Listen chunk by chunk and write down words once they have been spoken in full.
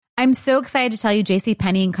I'm so excited to tell you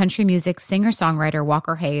JCPenney and country music singer-songwriter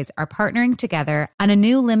Walker Hayes are partnering together on a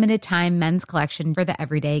new limited-time men's collection for the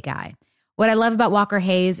everyday guy. What I love about Walker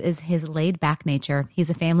Hayes is his laid-back nature.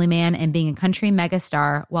 He's a family man, and being a country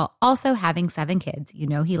megastar while also having 7 kids, you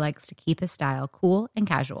know he likes to keep his style cool and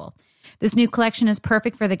casual. This new collection is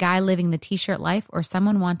perfect for the guy living the t-shirt life or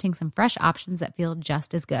someone wanting some fresh options that feel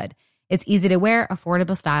just as good. It's easy to wear,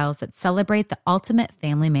 affordable styles that celebrate the ultimate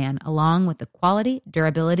family man, along with the quality,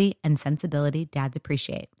 durability, and sensibility dads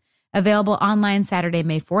appreciate. Available online Saturday,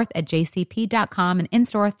 May 4th at jcp.com and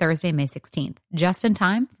in-store Thursday, May 16th. Just in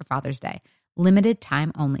time for Father's Day. Limited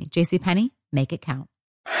time only. JCPenney, make it count.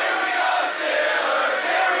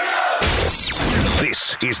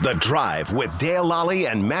 This is The Drive with Dale Lally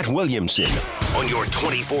and Matt Williamson on your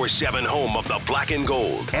 24/7 home of the black and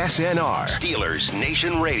gold. SNR, Steelers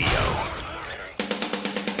Nation Radio.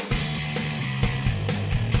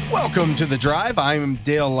 Welcome to The Drive. I'm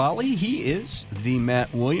Dale Lally. He is the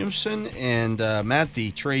Matt Williamson. And Matt,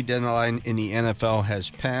 the trade deadline in the NFL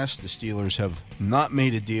has passed. The Steelers have not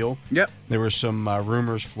made a deal. Yep. There were some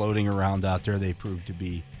rumors floating around out there. They proved to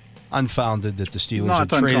be unfounded that the Steelers had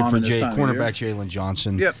traded for cornerback Jalen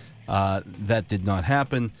Johnson. Yep. That did not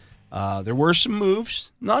happen. There were some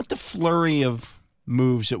moves, not the flurry of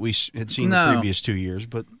moves that we had seen the previous 2 years,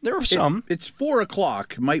 but there were some. It's 4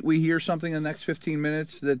 o'clock. Might we hear something in the next 15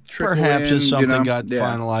 minutes that trickle Perhaps in, as something got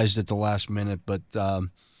finalized at the last minute, but there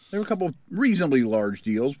were a couple of reasonably large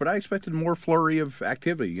deals, but I expected more flurry of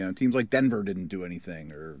activity. Teams like Denver didn't do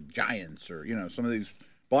anything, or Giants, or some of these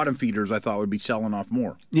bottom feeders I thought would be selling off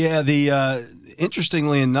more. Yeah,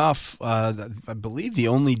 interestingly enough, I believe the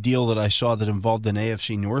only deal that I saw that involved an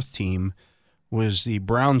AFC North team was the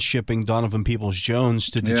Browns shipping Donovan Peoples-Jones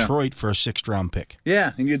to Detroit for a 6th-round pick.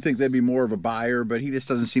 Yeah, and you'd think they'd be more of a buyer, but he just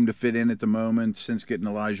doesn't seem to fit in at the moment since getting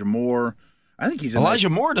Elijah Moore. I think he's Elijah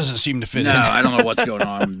Moore doesn't seem to fit in. No, I don't know what's going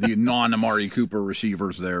on. The non-Amari Cooper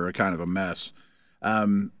receivers there are kind of a mess.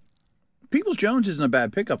 Peoples-Jones isn't a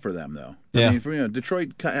bad pickup for them, though. Yeah. I mean,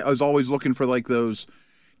 Detroit I was always looking for like those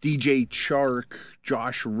DJ Chark,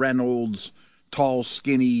 Josh Reynolds, tall,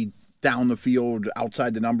 skinny, down the field,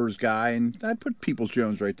 outside the numbers guy, and I'd put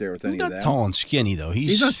Peoples-Jones right there with any of that. Not tall and skinny, though.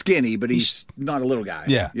 He's not skinny, but he's not a little guy.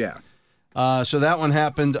 Yeah. Yeah. So that one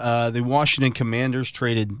happened. The Washington Commanders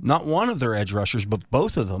traded not one of their edge rushers, but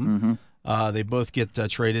both of them. Mm-hmm. They both get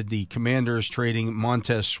traded. The Commanders trading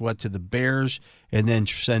Montez Sweat to the Bears and then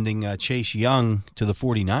sending Chase Young to the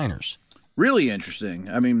 49ers. Really interesting.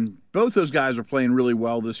 I mean, both those guys are playing really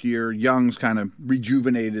well this year. Young's kind of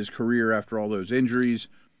rejuvenated his career after all those injuries.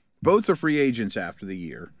 Both are free agents after the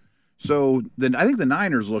year. So then I think the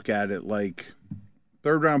Niners look at it like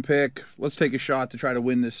 3rd-round pick. Let's take a shot to try to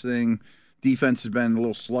win this thing. Defense has been a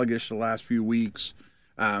little sluggish the last few weeks.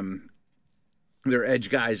 Their edge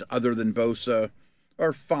guys, other than Bosa,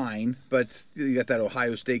 are fine, but you got that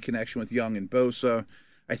Ohio State connection with Young and Bosa.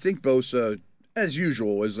 I think Bosa, as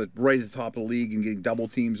usual, is right at the top of the league and getting double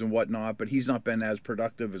teams and whatnot, but he's not been as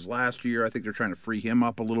productive as last year. I think they're trying to free him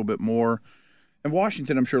up a little bit more. And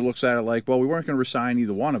Washington, I'm sure, looks at it like, well, we weren't going to resign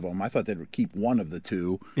either one of them. I thought they'd keep one of the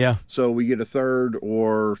two. Yeah. So we get a third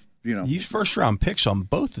or, Use 1st-round picks on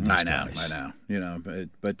both of these guys. I know.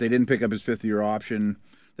 But they didn't pick up his 5th-year option.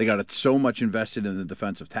 They got so much invested in the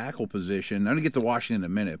defensive tackle position. I'm going to get to Washington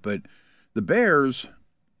in a minute, but the Bears,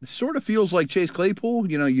 it sort of feels like Chase Claypool.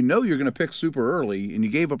 You know you're going to pick super early, and you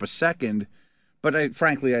gave up a 2nd. But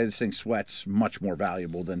frankly, I just think Sweat's much more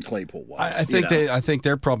valuable than Claypool was. I think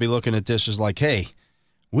they're probably looking at this as like, hey,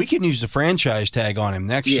 we can use the franchise tag on him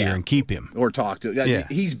next year and keep him. Or talk to him. Yeah.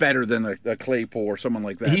 He's better than a Claypool or someone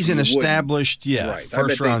like that. He's an established, right. first I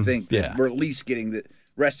bet round. They think that we're at least getting the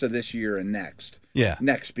rest of this year and next. Yeah.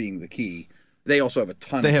 Next being the key. They also have a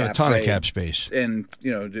ton of cap space. And,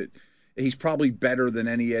 he's probably better than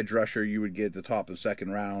any edge rusher you would get at the top of the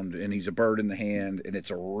 2nd round, and he's a bird in the hand, and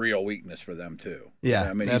it's a real weakness for them too. Yeah,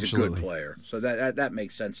 I mean, he's a good player, so that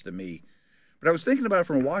makes sense to me. But I was thinking about it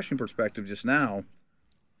from a Washington perspective just now,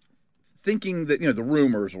 thinking that the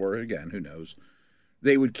rumors were, again, who knows,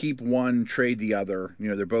 they would keep one, trade the other.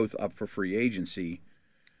 They're both up for free agency.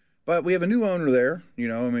 But we have a new owner there.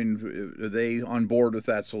 Are they on board with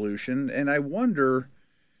that solution? And I wonder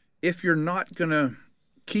if you're not going to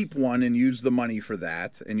keep one and use the money for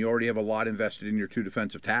that, and you already have a lot invested in your 2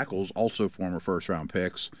 defensive tackles, also former 1st-round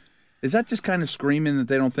picks, is that just kind of screaming that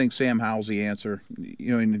they don't think Sam Howell's the answer?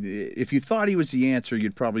 If you thought he was the answer,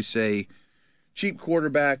 you'd probably say cheap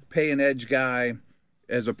quarterback, pay an edge guy,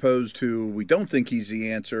 as opposed to we don't think he's the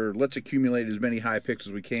answer. Let's accumulate as many high picks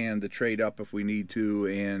as we can to trade up if we need to,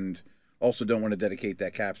 and also don't want to dedicate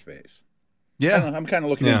that cap space. Yeah. I'm kind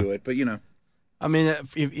of looking into it, but I mean,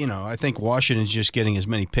 I think Washington's just getting as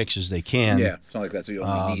many picks as they can. Yeah, it's not like that's the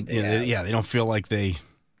only need they have. They don't feel like they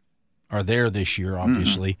are there this year,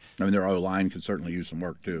 obviously. I mean, their O-line could certainly use some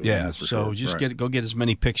work, too. Yeah, that's for so sure. just Right. go get as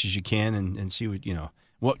many picks as you can and see what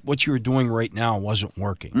you were doing right now wasn't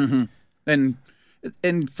working.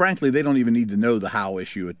 And frankly, they don't even need to know the how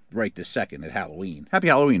issue right this second at Halloween. Happy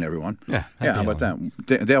Halloween, everyone. Yeah, how about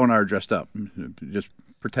that? Dale and I are dressed up. Just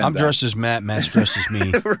pretend I'm dressed as Matt. Matt's dressed as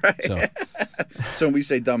me. Right. So when we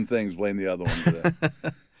say dumb things, blame the other one for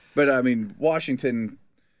that. But, I mean, Washington,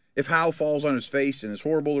 if Howe falls on his face and is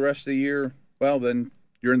horrible the rest of the year, well, then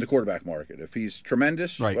you're in the quarterback market. If he's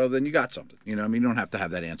tremendous, well, then you got something. You don't have to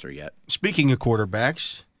have that answer yet. Speaking of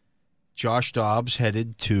quarterbacks, Josh Dobbs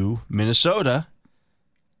headed to Minnesota.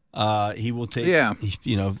 He will take. Yeah.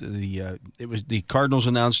 It was the Cardinals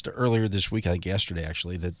announced earlier this week, I think yesterday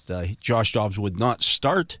actually, that Josh Dobbs would not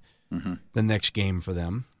start the next game for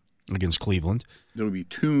them against Cleveland. It'll be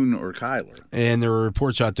Tune or Kyler. And there are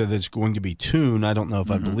reports out there that it's going to be Tune. I don't know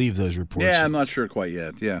if I believe those reports. Yeah, I'm not sure quite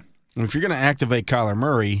yet. Yeah. And if you're going to activate Kyler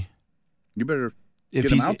Murray, you better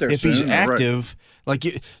get him out there if soon. he's active.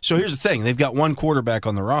 So here's the thing: they've got one quarterback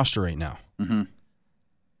on the roster right now.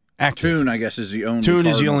 Active. Tune, I guess, is the only. Tune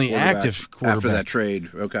is the only active quarterback after that trade.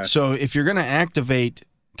 Okay. So if you're going to activate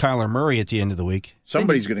Kyler Murray at the end of the week,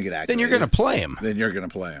 somebody's going to get activated. Then you're going to play him. Then you're going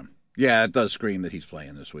to play him. Yeah, it does scream that he's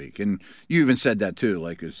playing this week. And you even said that too.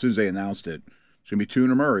 Like as soon as they announced it, it's going to be Tune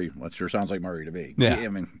or Murray. Well, that sure sounds like Murray to me. Yeah. I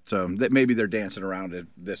mean, so maybe they're dancing around it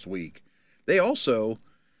this week. They also.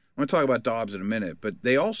 I'm going to talk about Dobbs in a minute, but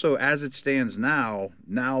they also, as it stands now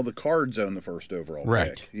the Cards own the first overall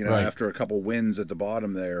pick. After a couple wins at the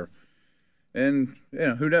bottom there. And,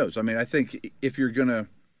 who knows? I mean, I think if you're going to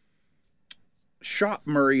shop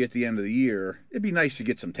Murray at the end of the year, it'd be nice to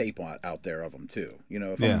get some tape out there of him, too.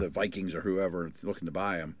 If I'm the Vikings or whoever looking to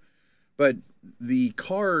buy him. But the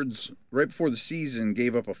Cards, right before the season,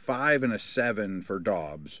 gave up a 5 and a 7 for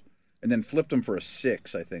Dobbs and then flipped him for a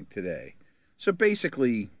 6, I think, today. So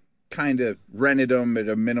basically kind of rented him at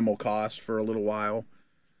a minimal cost for a little while.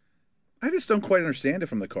 I just don't quite understand it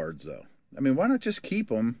from the Cards, though. I mean, why not just keep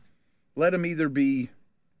him? Let him either be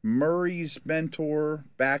Murray's mentor,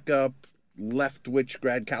 backup, Leftwich,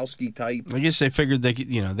 Gradkowski type. I guess they figured they could,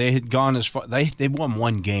 they had gone as far. They won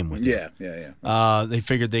one game with him. Yeah. They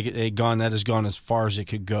figured they'd gone. That has gone as far as it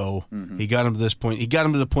could go. He got him to this point. He got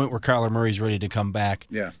him to the point where Kyler Murray's ready to come back.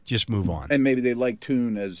 Yeah. Just move on. And maybe they like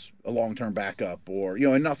Tune as a long-term backup, or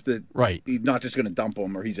enough that he's not just going to dump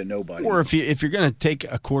him, or he's a nobody. Or if you're going to take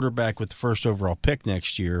a quarterback with the first overall pick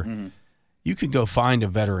next year, you could go find a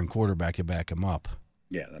veteran quarterback to back him up.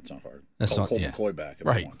 Yeah, that's not hard. That's not Colt McCoy back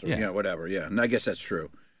if you want to. Yeah. Whatever. Yeah, and I guess that's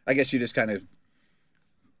true. I guess you just kind of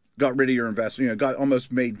got rid of your investment. Got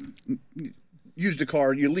almost used a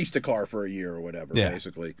car. You leased a car for a year or whatever,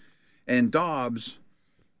 basically. And Dobbs,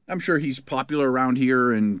 I'm sure he's popular around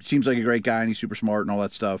here and seems like a great guy and he's super smart and all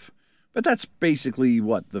that stuff. But that's basically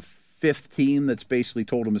the fifth team that's basically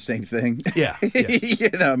told him the same thing. Yeah.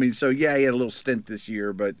 I mean, so he had a little stint this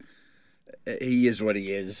year, but he is what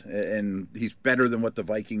he is, and he's better than what the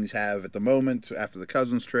Vikings have at the moment after the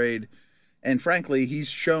Cousins trade. And frankly, he's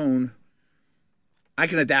shown I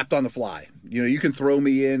can adapt on the fly. You can throw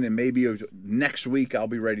me in, and maybe next week I'll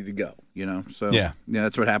be ready to go. So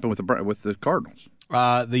that's what happened with the Cardinals.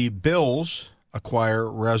 The Bills acquire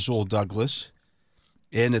Rasul Douglas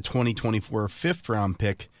and a 2024 fifth-round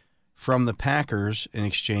pick from the Packers in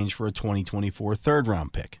exchange for a 2024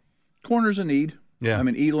 third-round pick. Corner's a need. Yeah. I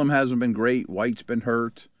mean, Elam hasn't been great. White's been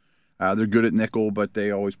hurt. They're good at nickel, but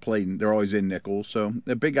they're always in nickel. So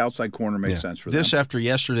a big outside corner makes sense for them. This after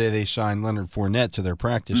yesterday, they signed Leonard Fournette to their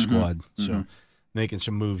practice squad. So making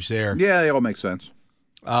some moves there. Yeah, they all make sense.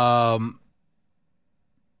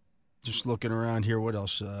 Just looking around here, what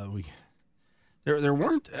else there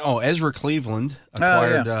weren't. Ezra Cleveland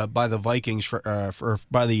acquired by the Vikings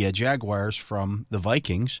by the Jaguars from the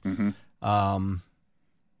Vikings.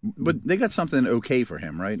 But they got something okay for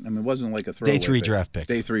him, right? I mean, it wasn't like a throwaway Day 3 pick. draft pick.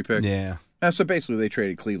 Day 3 pick. Yeah. So basically, they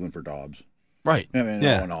traded Cleveland for Dobbs. Right. I mean,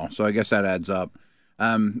 all in all. So I guess that adds up.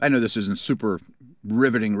 I know this isn't super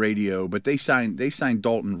riveting radio, but they signed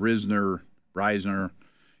Dalton Risner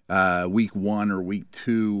week 1 or week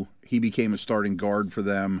 2. He became a starting guard for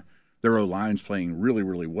them. Their O-line's playing really,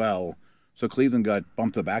 really well. So Cleveland got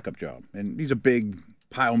bumped the backup job. And he's a big,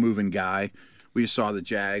 pile-moving guy. We just saw the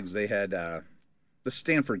Jags. They had the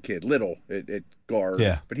Stanford kid, Little, at guard.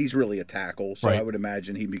 Yeah. But he's really a tackle. So I would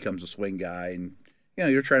imagine he becomes a swing guy. And,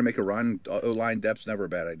 you're trying to make a run. O-line depth's never a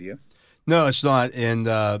bad idea. No, it's not. And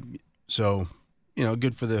so,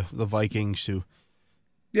 good for the Vikings to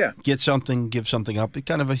Yeah. Get something, give something up. It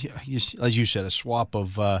kind of, as you said, a swap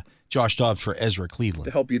of Josh Dobbs for Ezra Cleveland.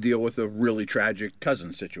 To help you deal with a really tragic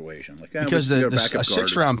Cousins situation. Because a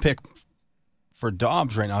 6th-round pick for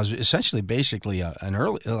Dobbs right now is essentially basically an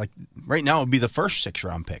early, like right now it would be the first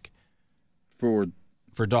 6th-round pick. For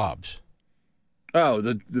Dobbs. Oh,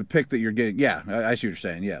 the pick that you're getting. Yeah, I see what you're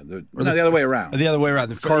saying. Yeah. The other way around. The other way around.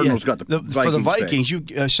 The Cardinals got the Vikings for the Vikings,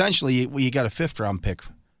 pick. you essentially you got a 5th-round pick.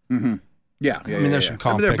 Mm-hmm. Yeah, I mean, there's some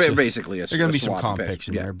comp picks. They're basically there are going to be some comp picks picks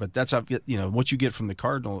in there, but that's what you get from the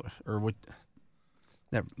Cardinal or what.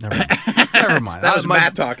 Never mind. That was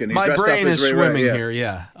Matt talking. He my brain is swimming here.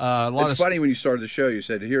 Yeah. It's funny when you started the show. You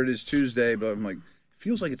said, "Here it is Tuesday," but I'm like, it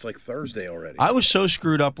feels like it's like Thursday already. I was so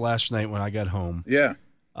screwed up last night when I got home. Yeah.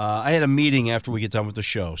 I had a meeting after we get done with the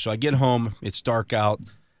show, so I get home. It's dark out.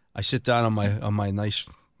 I sit down on my nice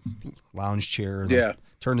lounge chair. And I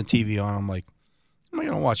turn the TV on. I'm like, what am I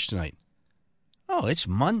going to watch tonight? Oh, it's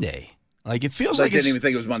Monday. Like it feels like I didn't even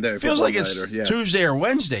think it was Monday. It feels like it's Tuesday or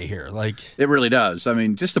Wednesday here. Like it really does. I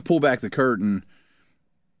mean, just to pull back the curtain,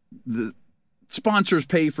 the sponsors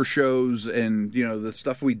pay for shows, and the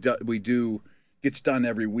stuff we do gets done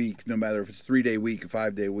every week, no matter if it's a 3-day week, a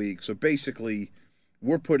 5-day week. So basically,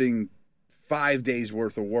 we're putting 5 days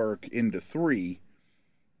worth of work into 3.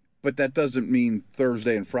 But that doesn't mean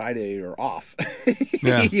Thursday and Friday are off.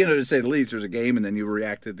 Yeah. To say the least, there's a game, and then you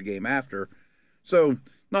react to the game after. So,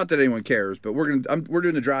 not that anyone cares, but we're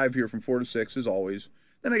doing the drive here from 4 to 6 as always.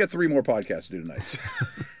 Then I got 3 more podcasts to do tonight.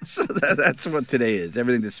 So that's what today is.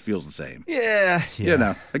 Everything just feels the same. Yeah.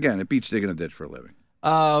 Again, it beats digging a ditch for a living.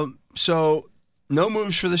 So no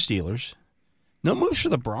moves for the Steelers. No moves for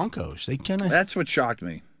the Broncos. They kind of. That's what shocked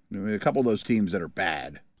me. I mean, a couple of those teams that are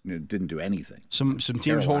bad didn't do anything. Some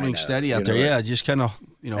teams holding steady out there. Yeah, just kind of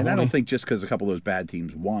And I don't think just because a couple of those bad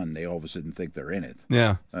teams won, they all of a sudden think they're in it.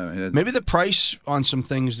 Yeah. Maybe the price on some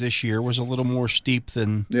things this year was a little more steep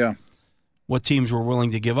than what teams were willing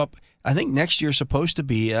to give up. I think next year's supposed to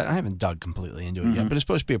be. I haven't dug completely into it yet, but it's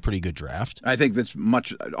supposed to be a pretty good draft. I think that's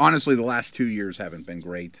much. Honestly, the last 2 years haven't been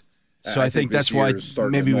great. So I think that's why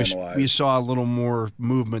maybe we saw a little more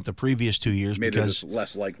movement the previous 2 years. Maybe because they're just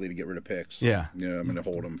less likely to get rid of picks. Yeah. I'm going to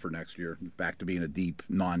hold them for next year. Back to being a deep,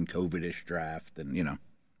 non-COVID-ish draft and,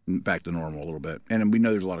 back to normal a little bit. And we know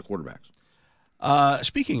there's a lot of quarterbacks.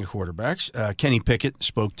 Speaking of quarterbacks, Kenny Pickett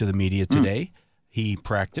spoke to the media today. He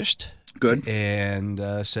practiced. Good.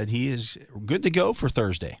 And said he is good to go for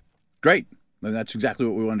Thursday. Great. And that's exactly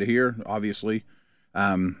what we wanted to hear, obviously.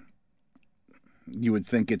 You would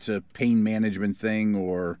think it's a pain management thing,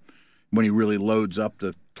 or when he really loads up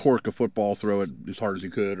to torque a football, throw it as hard as he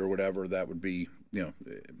could or whatever, that would be,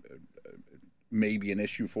 maybe an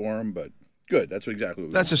issue for him, but good. That's exactly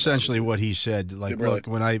what that's essentially what he said. Like, really? Look,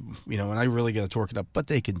 when I really got to torque it up, but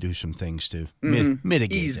they can do some things to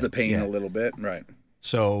mitigate ease the pain a little bit. Right.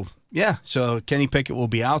 So, so Kenny Pickett will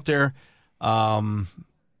be out there.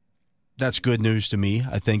 That's good news to me.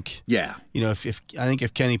 I think. Yeah.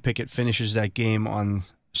 If Kenny Pickett finishes that game on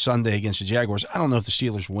Sunday against the Jaguars, I don't know if the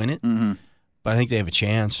Steelers win it, but I think they have a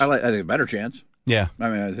chance. I think a better chance. Yeah. I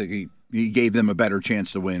mean, I think he gave them a better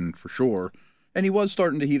chance to win for sure, and he was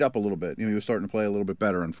starting to heat up a little bit. He was starting to play a little bit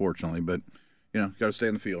better, unfortunately, but got to stay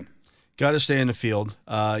in the field. Got to stay in the field.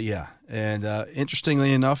 Yeah. And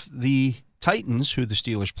interestingly enough, the Titans, who the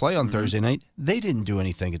Steelers play on Thursday night, they didn't do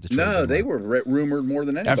anything at the trade deadline. No, they were rumored more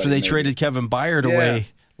than anybody. After they traded Kevin Byard away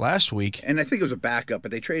last week. And I think it was a backup, but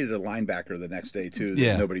they traded a linebacker the next day, too,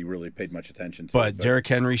 that nobody really paid much attention to. But Derrick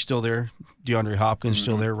Henry's still there. DeAndre Hopkins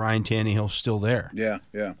still there. Ryan Tannehill's still there. Yeah.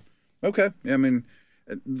 Okay. I mean,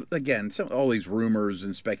 again, all these rumors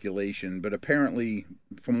and speculation, but apparently,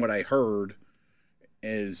 from what I heard,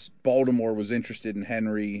 is Baltimore was interested in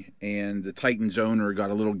Henry, and the Titans owner got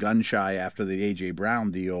a little gun shy after the A.J. Brown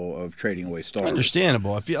deal of trading away stars.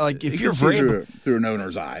 Understandable. If you're Vrabel, through an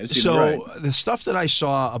owner's eyes. So the stuff that I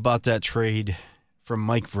saw about that trade from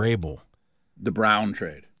Mike Vrabel, the Brown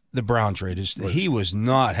trade is he was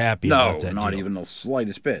not happy about that. No, not deal. Even the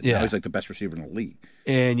slightest bit. Yeah. Now he's like the best receiver in the league.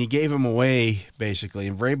 And you gave him away basically,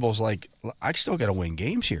 and Vrabel's like, I still got to win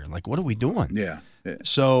games here. Like, what are we doing? Yeah.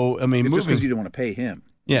 So I mean, just because you don't want to pay him.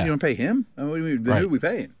 Yeah. You don't pay him? I mean, who are we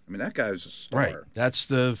paying? I mean, that guy's a star. Right. That's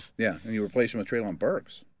the... Yeah, and you replace him with Treylon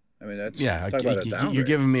Burks. I mean, that's... Yeah, you're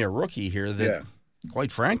giving me a rookie here that,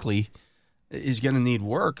 quite frankly, is going to need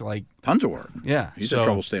work. Like tons of work. Yeah. He's had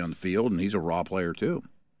trouble staying on the field, and he's a raw player, too.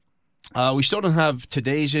 We still don't have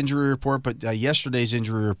today's injury report, but yesterday's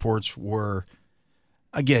injury reports were,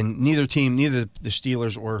 again, neither the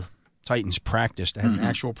Steelers or Titans practiced. They had an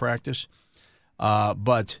actual practice.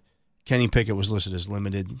 But... Kenny Pickett was listed as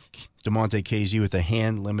limited. DeMonte Casey with a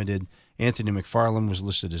hand limited. Anthony McFarland was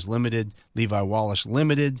listed as limited. Levi Wallace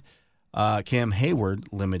limited. Cam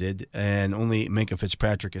Hayward limited. And only Minkah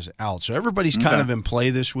Fitzpatrick is out. So everybody's kind of in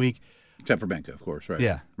play this week. Except for Minkah, of course, right?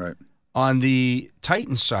 Yeah. Right. On the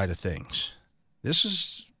Titans side of things, this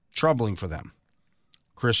is troubling for them.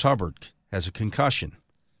 Chris Hubbard has a concussion.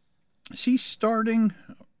 Is he starting?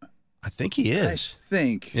 I think he is. I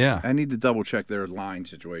think. Yeah. I need to double-check their line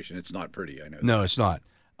situation. It's not pretty, I know. No, it's not.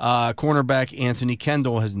 Cornerback Anthony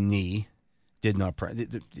Kendall has knee. Did not practice.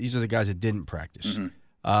 These are the guys that didn't practice.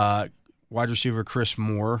 Wide receiver Chris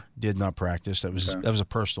Moore did not practice. That was a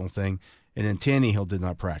personal thing. And then Tannehill did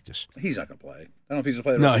not practice. He's not going to play. I don't know if he's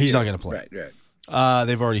going to play. No, he's not going to play. Right.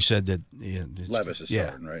 They've already said that. Levis is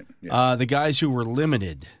starting, right? Yeah. The guys who were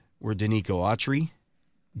limited were Danico Autry,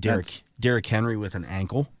 Derrick Henry with an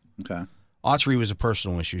ankle. Okay. Autry was a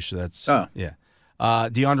personal issue, so that's yeah.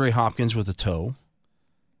 DeAndre Hopkins with a toe.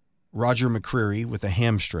 Roger McCreary with a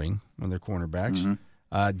hamstring, one of their cornerbacks.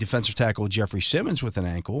 Defensive tackle Jeffrey Simmons with an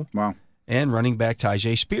ankle. Wow. And running back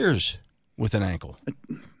Tyjae Spears with an ankle.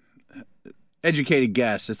 Educated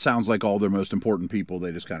guess. It sounds like all their most important people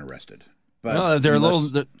they just kind of rested. But no,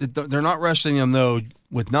 they're not resting them though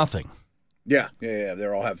with nothing. Yeah. They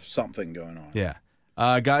all have something going on. Yeah.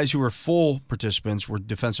 Guys who were full participants were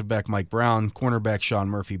defensive back Mike Brown, cornerback Sean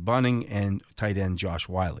Murphy-Bunting, and tight end Josh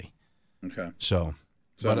Wiley. Okay. So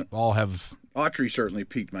but all have. Autry certainly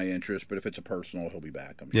piqued my interest, but if it's a personal, he'll be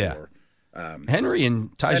back, I'm sure. Henry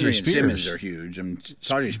and Tyjae Spears. Simmons are huge. I mean,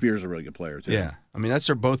 Tyjae Spears is a really good player, too. Yeah. I mean, that's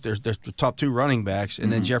they're the top two running backs,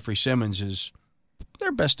 and then Jeffrey Simmons is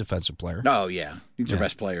their best defensive player. Oh, yeah. He's their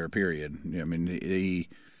best player, period. I mean,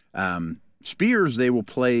 Spears, they will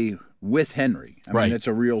play with Henry. I mean, it's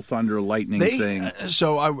a real thunder lightning thing.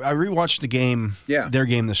 So I rewatched the game, their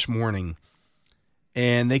game this morning,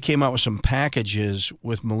 and they came out with some packages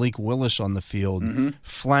with Malik Willis on the field,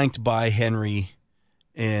 flanked by Henry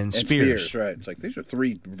and Spears. Right. It's like these are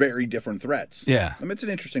three very different threats. Yeah. I mean, it's an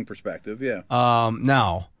interesting perspective, yeah.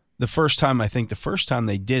 Now, the first time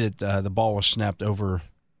they did it, the ball was snapped over.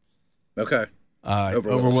 Okay.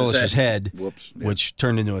 Over Willis's head, Whoops, which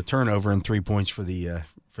turned into a turnover and 3 points for the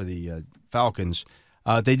Falcons.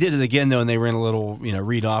 They did it again though, and they ran a little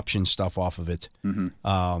read option stuff off of it.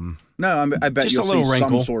 No, I bet just you'll a little see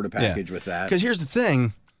wrinkle. some sort of package with that. Because here's the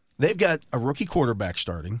thing: they've got a rookie quarterback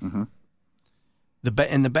starting.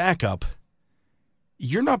 And the backup.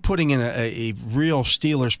 You're not putting in a real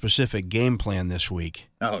Steeler-specific game plan this week.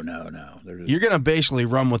 Oh, no. You're going to basically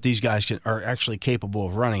run what these guys are actually capable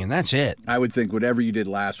of running, and that's it. I would think whatever you did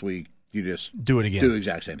last week, you just do it again. Do the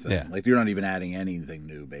exact same thing. Yeah. Like you're not even adding anything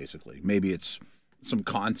new, basically. Maybe it's some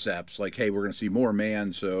concepts like, hey, we're going to see more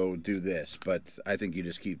man, so do this. But I think you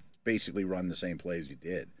just keep basically run the same plays you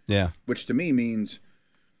did. Yeah. Which to me means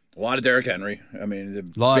a lot of Derrick Henry. I mean, the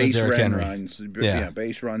base runs.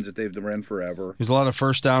 Base runs that they've run forever. There's a lot of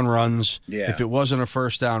first down runs. Yeah. If it wasn't a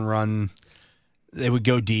first down run, they would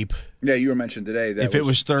go deep. Yeah, you were mentioning today that if it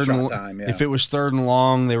was third and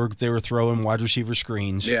long, they were throwing wide receiver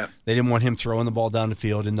screens. Yeah. They didn't want him throwing the ball down the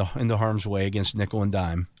field into harm's way against nickel and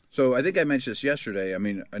dime. So I think I mentioned this yesterday. I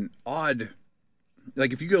mean,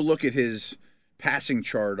 like if you go look at his passing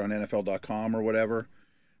chart on NFL.com or whatever,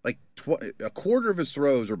 like a quarter of his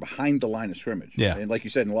throws are behind the line of scrimmage. Yeah. And like you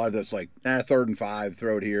said, in a lot of those, like, 3rd and 5,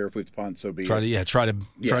 throw it here. If we have to punt, so be it. Try to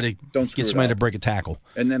don't get somebody to break a tackle.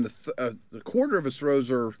 And then the quarter of his throws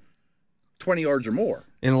are 20 yards or more.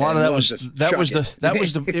 And a lot of it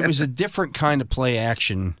was a different kind of play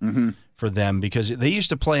action for them because they used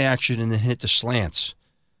to play action and then hit the slants.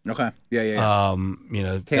 Okay. Yeah.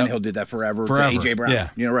 Tannehill did that forever. To A.J. Brown.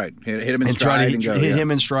 Yeah. Right. Hit him in stride and go. Hit him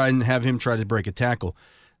in stride and have him try to break a tackle.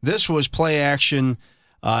 This was play action.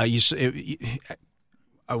 I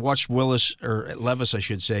watched Levis, I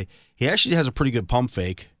should say. He actually has a pretty good pump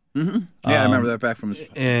fake. Yeah, I remember that back from his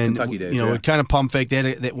Kentucky days. It kind of pump fake.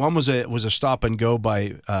 One was a stop and go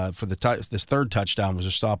for this third touchdown was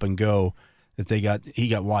a stop and go that he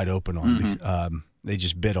got wide open on. They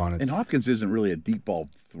just bit on it. And Hopkins isn't really a deep ball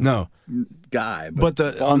guy. But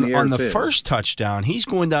on the first touchdown, he's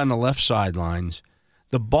going down the left sidelines.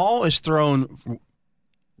 The ball is thrown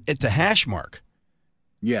at the hash mark.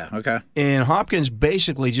 Yeah, okay. And Hopkins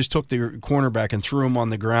basically just took the cornerback and threw him on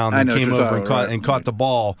the ground and came over and caught the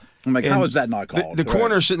ball. I'm like, how is that not called? The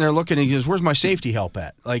corner's sitting there looking and he goes, where's my safety help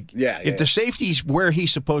at? Like, if the safety's where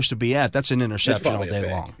he's supposed to be at, that's an interception all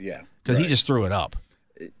day long. Yeah. Because he just threw it up.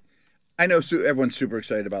 I know everyone's super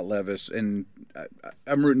excited about Levis, and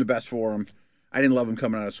I'm rooting the best for him. I didn't love him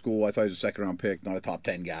coming out of school. I thought he was a second-round pick, not a top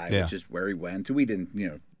 10 guy, which is where he went. We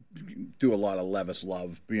didn't, do a lot of Levis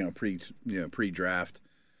love, pre-draft.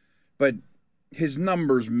 But his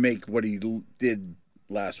numbers make what he did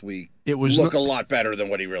last week It was look a lot better than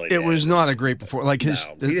what he really did. It was not a great performance. Like he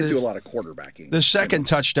didn't do a lot of quarterbacking. The second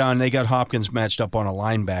touchdown, they got Hopkins matched up on a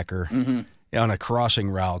linebacker on a crossing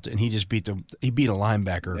route, and he just beat a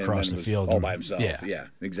linebacker across the field all by himself. Yeah,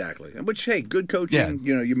 exactly. Which, hey, good coaching.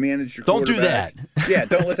 Yeah. You manage your Don't do quarterback. that. Yeah,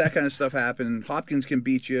 don't let that kind of stuff happen. Hopkins can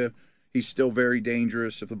beat you. He's still very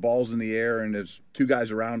dangerous. If the ball's in the air and there's two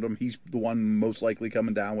guys around him, he's the one most likely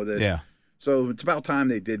coming down with it. Yeah. So it's about time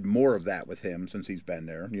they did more of that with him since he's been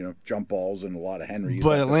there. Jump balls and a lot of Henry.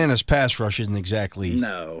 But Atlanta's pass rush isn't exactly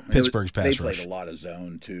Pittsburgh's pass rush. They played a lot of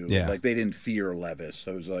zone, too. Yeah. Like, they didn't fear Levis.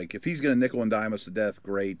 So it was like, if he's going to nickel and dime us to death,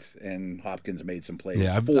 great. And Hopkins made some plays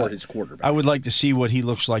for his quarterback. I would like to see what he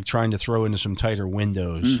looks like trying to throw into some tighter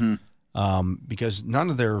windows because none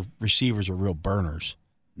of their receivers are real burners.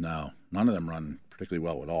 No, none of them run particularly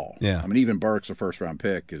well at all. Yeah. I mean, even Burks, a first-round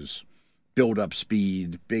pick, is build-up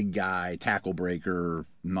speed, big guy, tackle breaker,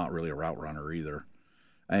 not really a route runner either.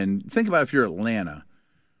 And think about if you're Atlanta.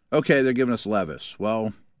 Okay, they're giving us Levis.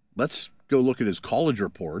 Well, let's go look at his college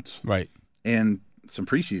reports. Right. And some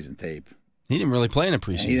preseason tape. He didn't really play in the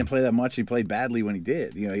preseason. He didn't play that much. He played badly when he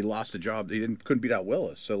did. He lost a job. He couldn't beat out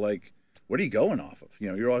Willis. So, like, what are you going off of?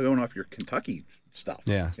 You're all going off your Kentucky stuff.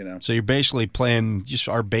 Yeah. So you're basically playing just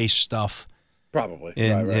our base stuff. Probably.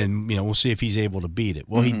 And we'll see if he's able to beat it.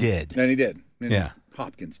 Well, he did. And he did. Yeah.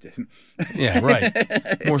 Hopkins did. Yeah, right.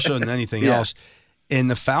 More so than anything else. In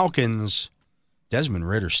the Falcons, Desmond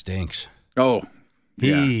Ridder stinks. Oh,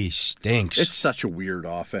 he stinks. It's such a weird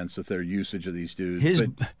offense with their usage of these dudes.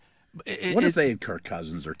 What if they had Kirk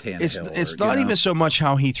Cousins or Tannehill? It's not even so much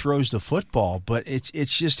how he throws the football, but it's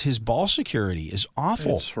just his ball security is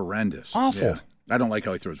awful. It's horrendous. Awful. Yeah. I don't like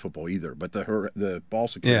how he throws football either, but the ball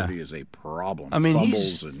security is a problem. I mean,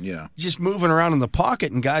 Fumbles he's just moving around in the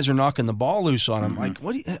pocket, and guys are knocking the ball loose on him. Like,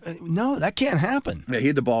 what? No, that can't happen. Yeah, he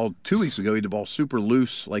had the ball 2 weeks ago. He had the ball super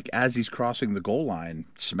loose, like as he's crossing the goal line,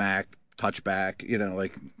 smack, touchback.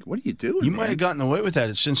 Like, what are you doing? You might have gotten away with that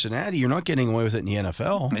at Cincinnati. You're not getting away with it in the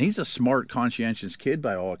NFL. And he's a smart, conscientious kid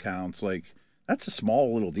by all accounts. Like, that's a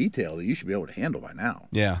small little detail that you should be able to handle by now.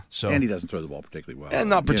 Yeah. And he doesn't throw the ball particularly well. And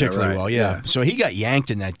not particularly well, yeah. So he got yanked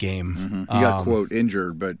in that game. He got, quote,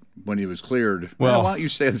 injured, but when he was cleared, why don't you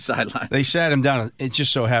stay on the sidelines? They sat him down. It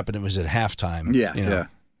just so happened it was at halftime. Yeah.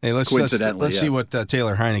 Hey, let's see what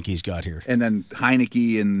Taylor Heineke's got here. And then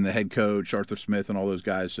Heineke and the head coach, Arthur Smith, and all those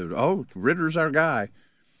guys said, Ritter's our guy.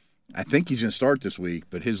 I think he's going to start this week,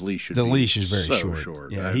 but his leash should be leash is very so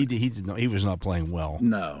short. Yeah, he was not playing well.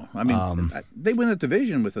 No. I mean, they win the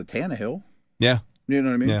division with a Tannehill. Yeah. You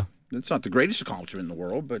know what I mean? Yeah. It's not the greatest accomplishment in the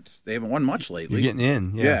world, but they haven't won much lately. You're getting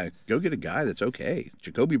in. Yeah. Go get a guy that's okay.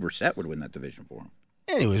 Jacoby Brissett would win that division for him.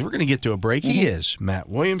 Anyways, we're going to get to a break. He is Matt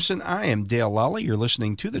Williamson. I am Dale Lally. You're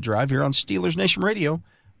listening to The Drive here on Steelers Nation Radio.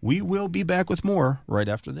 We will be back with more right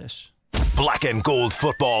after this. Black and gold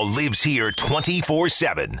football lives here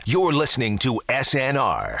 24/7. You're listening to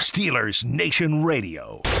SNR, Steelers Nation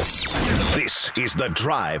Radio. This is The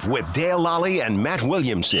Drive with Dale Lally and Matt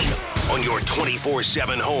Williamson on your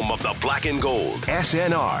 24/7 home of the black and gold.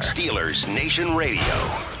 SNR, Steelers Nation Radio.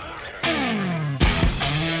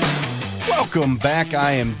 Welcome back.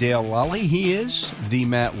 I am Dale Lally. He is the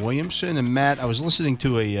Matt Williamson. And Matt, I was listening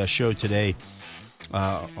to a show today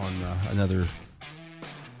on another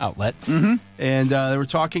outlet, and they were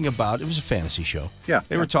talking about, it was a fantasy show. Yeah.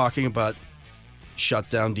 They were talking about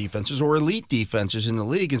shutdown defenses or elite defenses in the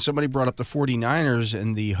league, and somebody brought up the 49ers,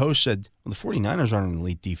 and the host said, well, the 49ers aren't an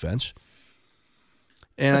elite defense.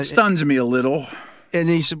 And that stuns me a little. And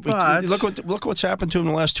he said, look what's happened to him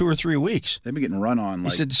in the last 2 or 3 weeks. They've been getting run on.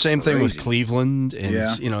 Like, he said the same thing with Cleveland,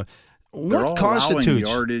 and what constitutes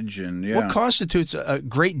yardage and what constitutes a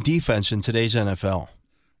great defense in today's NFL?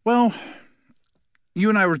 Well, you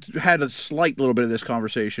and I had a slight little bit of this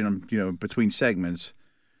conversation, between segments,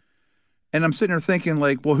 and I'm sitting there thinking,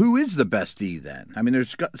 like, well, who is the best D then? I mean,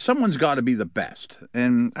 someone's got to be the best,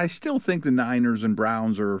 and I still think the Niners and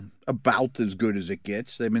Browns are about as good as it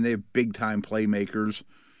gets. I mean, they have big time playmakers,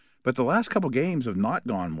 but the last couple games have not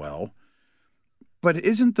gone well. But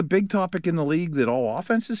isn't the big topic in the league that all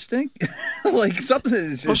offenses stink? Like something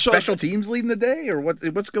is special teams leading the day, or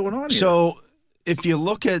what's going on here? So if you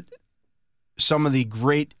look at some of the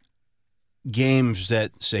great games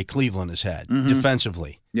that, say, Cleveland has had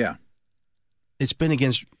defensively. Yeah. It's been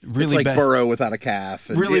against really it's like bad. Burrow without a calf.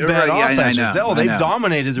 Really bad offenses. They've know.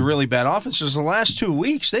 dominated the really bad offenses. The last 2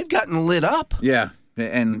 weeks, they've gotten lit up. Yeah.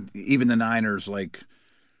 And even the Niners, like,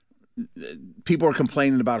 people are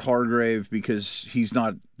complaining about Hargrave because he's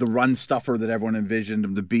not the run stuffer that everyone envisioned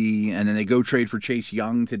him to be. And then they go trade for Chase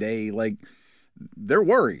Young today. Like, they're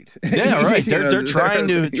worried. Yeah, right. They're trying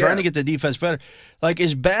to yeah. get the defense better. Like,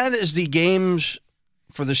 as bad as the games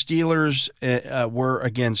for the Steelers were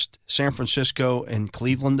against San Francisco and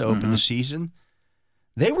Cleveland to open the season,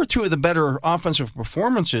 they were two of the better offensive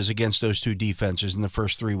performances against those two defenses in the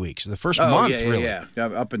first 3 weeks. The first month, really. Yeah,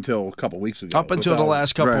 up until a couple weeks ago. Up until the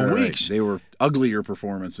last couple of weeks. They were uglier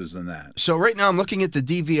performances than that. So right now I'm looking at the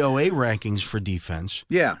DVOA rankings for defense.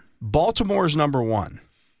 Yeah. Baltimore's number 1.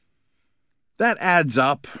 That adds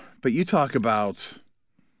up, but you talk about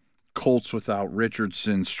Colts without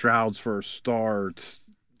Richardson, Stroud's first start.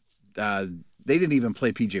 They didn't even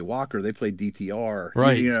play P.J. Walker. They played DTR.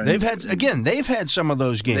 Right. You know, they've had some of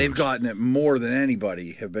those games. They've gotten it more than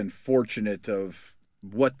anybody, have been fortunate of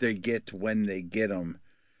what they get when they get them.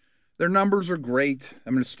 Their numbers are great.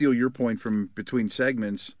 I'm going to steal your point from between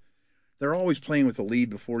segments. They're always playing with the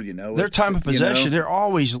lead before you know it. Their time of possession, you know? they're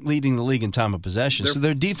always leading the league in time of possession. So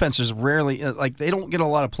their defense is rarely, they don't get a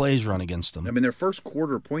lot of plays run against them. I mean, their first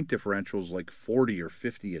quarter point differential is like 40 or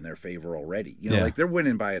 50 in their favor already. You know, like they're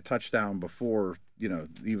winning by a touchdown before,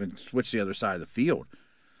 even switch the other side of the field.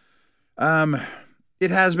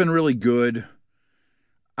 It has been really good.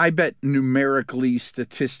 I bet numerically,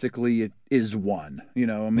 statistically, it is 1.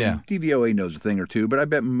 DVOA knows a thing or two, but I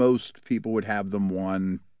bet most people would have them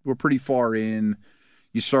 1. We're pretty far in.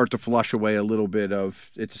 You start to flush away a little bit of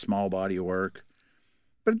it's a small body of work.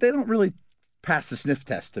 But they don't really pass the sniff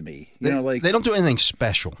test to me. They don't do anything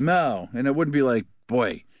special. No. And it wouldn't be like,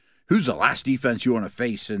 boy, who's the last defense you want to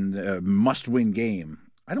face in a must-win game?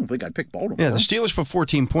 I don't think I'd pick Baltimore. Yeah, the Steelers put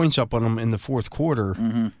 14 points up on them in the fourth quarter,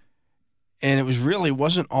 and it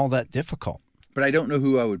wasn't all that difficult. But I don't know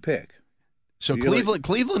who I would pick. So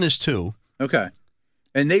Cleveland is 2. Okay.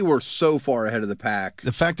 And they were so far ahead of the pack.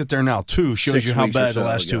 The fact that they're now 2 shows you how bad the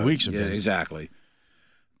last 2 weeks have been. Yeah, exactly.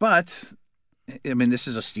 But, I mean, this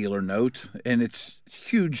is a Steeler note, and it's a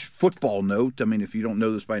huge football note. I mean, if you don't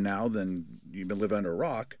know this by now, then you've been living under a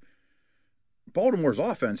rock. Baltimore's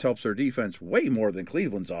offense helps their defense way more than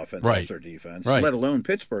Cleveland's offense helps their defense, let alone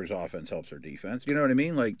Pittsburgh's offense helps their defense. You know what I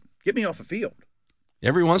mean? Like, get me off the field.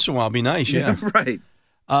 Every once in a while, be nice, yeah. Right.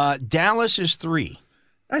 Dallas is 3.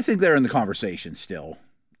 I think they're in the conversation still.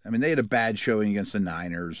 I mean, they had a bad showing against the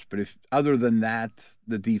Niners, but if other than that,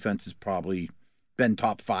 the defense has probably been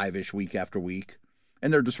top 5-ish week after week,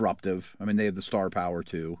 and they're disruptive. I mean, they have the star power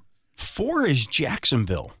too. 4 is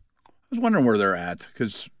Jacksonville. I was wondering where they're at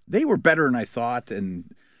because they were better than I thought, and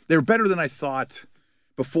they were better than I thought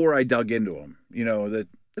before I dug into them. That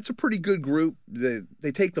it's a pretty good group.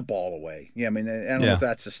 They take the ball away. Yeah, I mean, I don't know if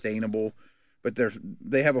that's sustainable. But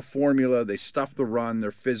they have a formula. They stuff the run.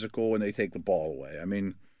 They're physical, and they take the ball away. I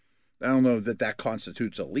mean, I don't know that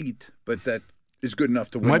constitutes elite, but that is good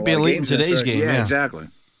enough to win. Might be elite in today's game. Yeah, exactly.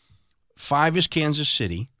 5 is Kansas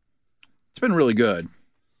City. It's been really good.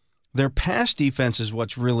 Their pass defense is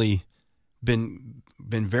what's really been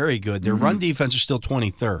very good. Their run defense is still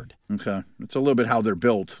 23rd. Okay, it's a little bit how they're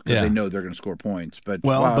built because they know they're going to score points. But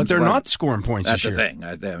but they're not scoring points this year.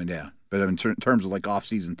 That's the thing. I mean, yeah. But in terms of like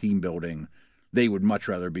off-season team building, they would much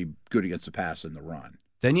rather be good against the pass than the run.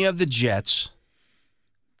 Then you have the Jets.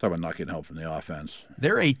 Talk about not getting help from the offense.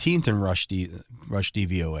 They're 18th in rush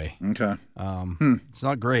DVOA. Okay. It's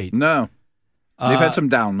not great. No. They've had some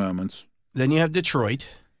down moments. Then you have Detroit.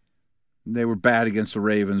 They were bad against the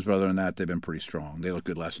Ravens, but other than that, they've been pretty strong. They looked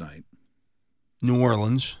good last night. New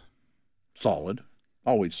Orleans. Solid.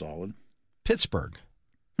 Always solid. Pittsburgh.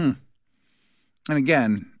 And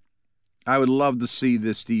again, I would love to see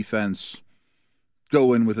this defense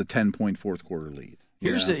go in with a 10-point fourth quarter lead.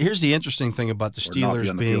 Here's the interesting thing about the Steelers not be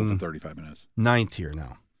on the being field for 35 minutes. 9th here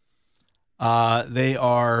now. They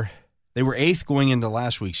were 8th going into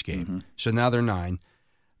last week's game, so now they're 9.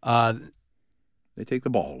 They take the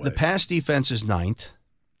ball away. The pass defense is 9th.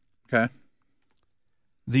 Okay.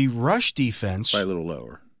 The rush defense Probably a little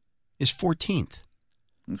lower. Is 14th.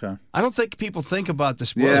 Okay. I don't think people think about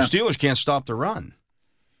this. Well, the Steelers can't stop the run.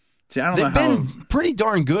 See, I don't They've know how. been pretty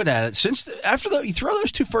darn good at it since after you throw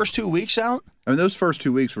those first 2 weeks out. I mean, those first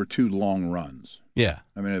 2 weeks were 2 long runs. Yeah.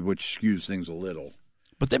 I mean, which skews things a little.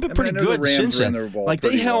 But they've been pretty good since then. Like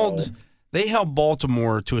they held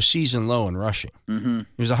Baltimore to a season low in rushing. It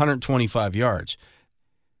was 125 yards.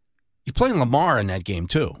 You're playing Lamar in that game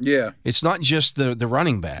too. Yeah. It's not just the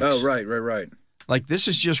running backs. Oh, right. Like this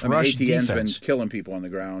is just rush ATN's defense. Been killing people on the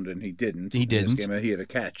ground, and he didn't. He didn't. This game. He had a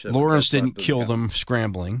catch. Lawrence didn't kill them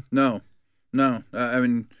scrambling. No. I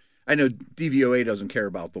mean, I know DVOA doesn't care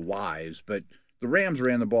about the whys, but the Rams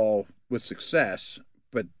ran the ball with success,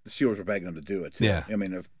 but the Steelers were begging them to do it, too. Yeah. I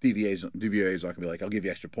mean, if DVA's not going to be like, I'll give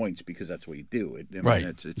you extra points because that's the way you do it. I mean, Right.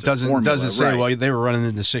 It's doesn't say, right. well, they were running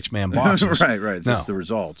into 6-man boxes. right. It's No. just the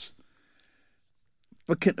results.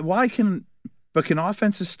 But can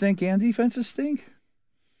offenses stink and defenses stink?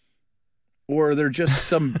 Or are there just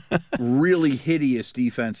some really hideous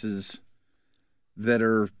defenses that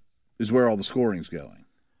is where all the scoring's going?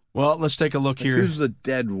 Well, let's take a look here. Who's the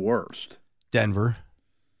dead worst? Denver.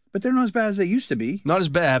 But they're not as bad as they used to be. Not as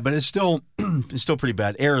bad, but it's still pretty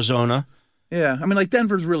bad. Arizona. Yeah, I mean, like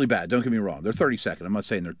Denver's really bad. Don't get me wrong; they're 32nd. I'm not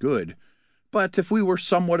saying they're good, but if we were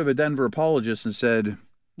somewhat of a Denver apologist and said,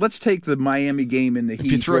 "Let's take the Miami game in the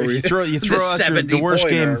Heat," You throw out the worst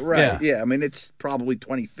game, right? Yeah, I mean, it's probably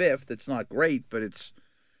 25th. It's not great, but it's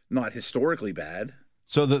not historically bad.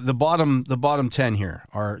 So the bottom 10 here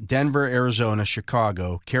are Denver, Arizona,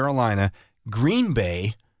 Chicago, Carolina, Green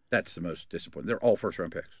Bay. That's the most disappointing. They're all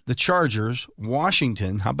first-round picks. The Chargers,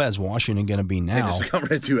 Washington. How bad is Washington going to be now? They just got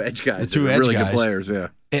rid of 2 edge guys. The 2 edge really guys. Good players, yeah.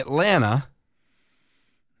 Atlanta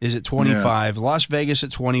is at 25. Yeah. Las Vegas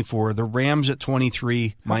at 24. The Rams at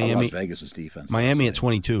 23. Miami. Las Vegas' defense. Miami at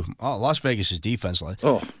 22. Oh, Las Vegas' defense.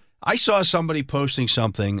 Oh. I saw somebody posting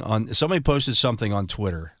something on. Somebody posted something on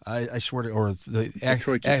Twitter. I swear to, or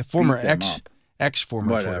the former X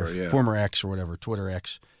or whatever, Twitter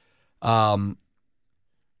X.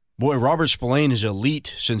 Boy, Robert Spillane is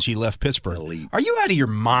elite since he left Pittsburgh. Elite. Are you out of your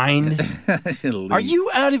mind? Elite. Are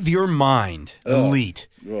you out of your mind? Elite.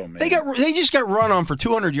 Oh, man. They just got run on for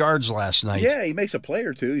 200 yards last night. Yeah, he makes a play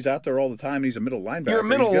or two. He's out there all the time. He's a middle linebacker. You're a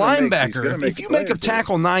middle linebacker. If you make a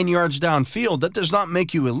tackle 9 yards downfield, that does not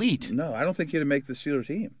make you elite. No, I don't think he'd make the Steelers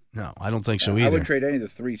team. No, I don't think so either. I would trade any of the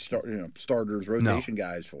 3 starters, rotation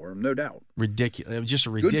guys for him, no doubt. Ridiculous. Just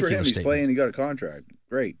a ridiculous Good for him. statement. He's playing. He got a contract.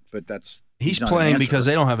 Great, but he's playing because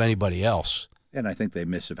they don't have anybody else. And I think they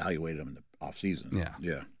misevaluated him in the offseason.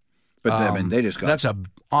 Yeah. But I mean, they just got that's an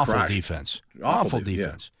awful crushed. defense. Awful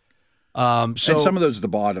defense. Yeah. And some of those at the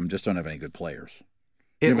bottom just don't have any good players.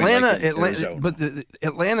 Atlanta, but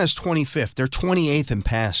Atlanta's 25th. They're 28th in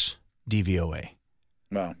pass DVOA.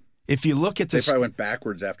 Well, if you look at they probably went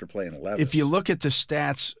backwards after playing 11. If you look at the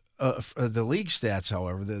stats, the league stats,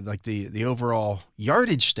 however, the overall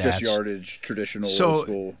yardage stats, just yardage, traditional, old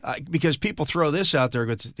school. Because people throw this out there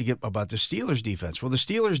to get about the Steelers' defense. Well, the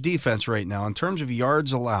Steelers' defense right now, in terms of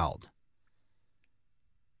yards allowed,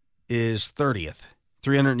 is 30th,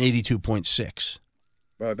 382.6.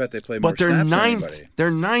 Well, I bet they play more snaps than anybody.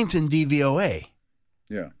 They're ninth in DVOA.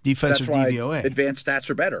 Yeah, defensive DVOA. Advanced stats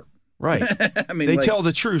are better. Right. I mean, they tell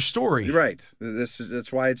the true story. Right.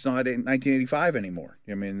 That's why it's not 1985 anymore.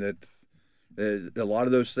 I mean, that a lot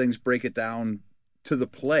of those things break it down to the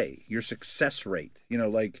play, your success rate.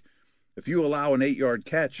 Like if you allow an 8-yard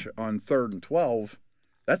catch on 3rd and 12,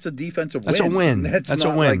 that's a defensive win. That's a win. That's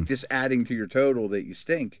not a win. Like just adding to your total that you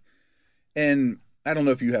stink. And I don't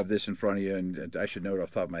know if you have this in front of you, and I should know it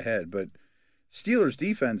off the top of my head, but Steelers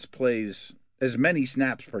defense plays as many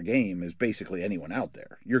snaps per game as basically anyone out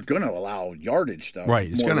there. You're going to allow yardage stuff. Right.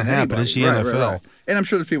 It's going to happen. It's the NFL. Right. And I'm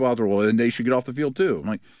sure there's people out there, well, then they should get off the field too. I'm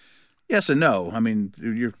like, yes and no. I mean,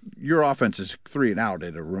 your offense is 3 and out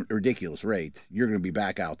at a ridiculous rate. You're going to be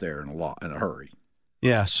back out there in a hurry.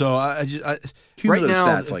 Yeah. So I right now,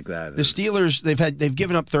 stats like that. The Steelers they've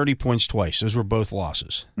given up 30 points twice. Those were both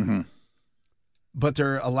losses. Mm-hmm. But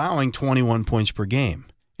they're allowing 21 points per game,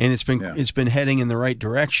 and it's been heading in the right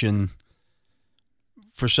direction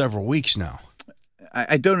for several weeks now.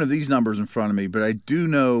 I don't have these numbers in front of me, but I do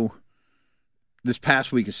know this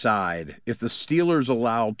past week aside, if the Steelers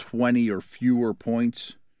allow 20 or fewer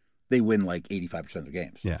points, they win like 85% of their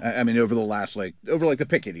games. Yeah. I mean, over the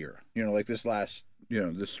Pickett era, like this last,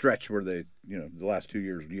 the stretch where they, the last 2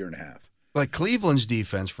 years, year and a half. Like Cleveland's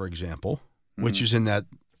defense, for example, which is in that.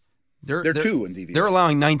 They're 2 in DVOA. They're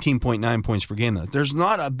allowing 19.9 points per game. There's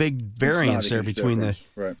not a big variance there between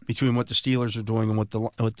between what the Steelers are doing and what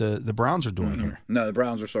the Browns are doing here. No, the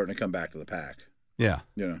Browns are starting to come back to the pack. Yeah,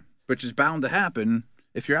 which is bound to happen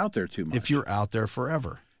if you're out there too much. If you're out there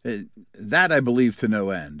forever, that I believe to no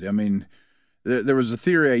end. I mean, there was a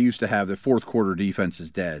theory I used to have that fourth quarter defense is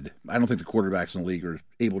dead. I don't think the quarterbacks in the league are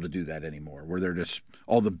able to do that anymore, where they're just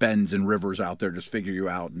all the Bens and Rivers out there just figure you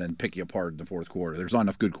out and then pick you apart in the fourth quarter. There's not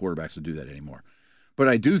enough good quarterbacks to do that anymore. But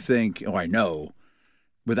I do think, I know,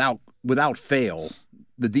 without fail,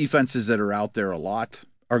 the defenses that are out there a lot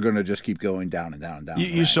are going to just keep going down and down and down.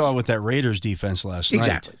 You saw it with that Raiders defense last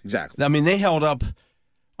night. Exactly. I mean, they held up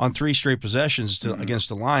on 3 straight possessions against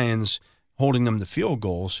the Lions, holding them to field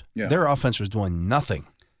goals. Yeah. Their offense was doing nothing.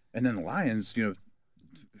 And then the Lions,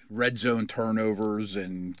 red zone turnovers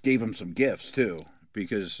and gave them some gifts too.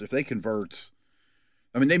 Because if they convert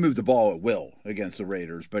I mean, they moved the ball at will against the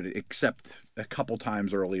Raiders, but except a couple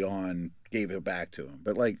times early on, gave it back to them.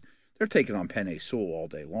 But, like, they're taking on Penei Sewell all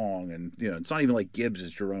day long, and, you know, it's not even like Gibbs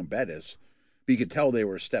is Jerome Bettis. But you could tell they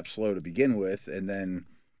were a step slow to begin with, and then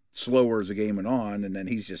slower as the game went on, and then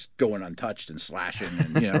he's just going untouched and slashing,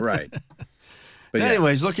 and, you know, right. But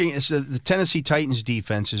anyways, looking at the Tennessee Titans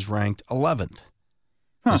defense is ranked 11th.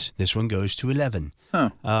 Huh. This one goes to 11. Huh.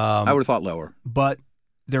 I would have thought lower. But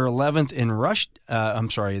they're 11th in rush.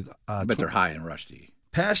 But they're high in rush D.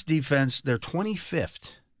 Pass defense, they're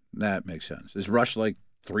 25th. That makes sense. Is rush like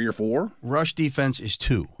 3 or 4? Rush defense is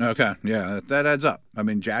 2. Okay, yeah, that adds up. I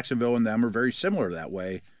mean, Jacksonville and them are very similar that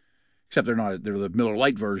way, except they're not. They're the Miller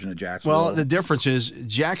Lite version of Jacksonville. Well, the difference is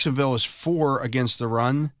Jacksonville is 4 against the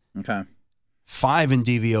run. Okay. 5 in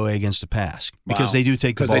DVOA against the pass because they do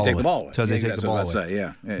take the ball away. Because they take the ball away. So they take the ball away.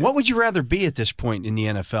 Yeah. What would you rather be at this point in the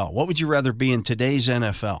NFL? What would you rather be in today's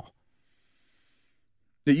NFL?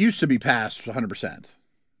 It used to be pass 100%.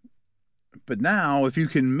 But now, if you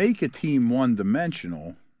can make a team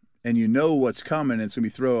one-dimensional and you know what's coming, it's going to be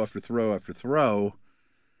throw after throw after throw,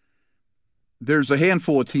 there's a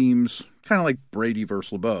handful of teams, kind of like Brady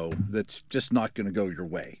versus LeBeau, that's just not going to go your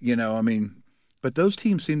way. You know, I mean, but those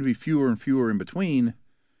teams seem to be fewer and fewer in between.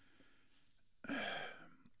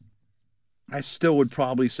 I still would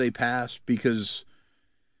probably say pass because,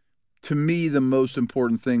 to me, the most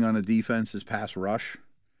important thing on a defense is pass rush,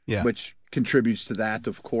 which contributes to that,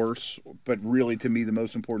 of course. But really, to me, the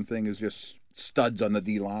most important thing is just studs on the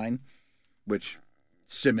D-line, which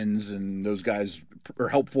Simmons and those guys are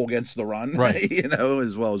helpful against the run, right? You know,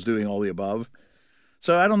 as well as doing all the above.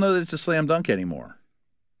 So I don't know that it's a slam dunk anymore.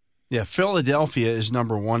 Yeah, Philadelphia is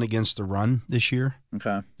number 1 against the run this year.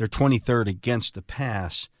 Okay. They're 23rd against the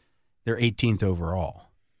pass. They're 18th overall.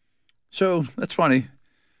 So that's funny.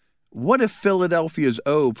 What if Philadelphia's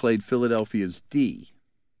O played Philadelphia's D?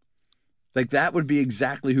 Like, that would be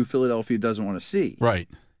exactly who Philadelphia doesn't want to see. Right.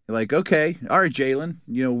 Like, okay, all right, Jalen,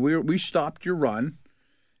 you know, we stopped your run,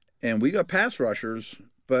 and we got pass rushers,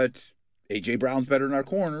 but A.J. Brown's better than our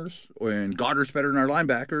corners, and Goddard's better than our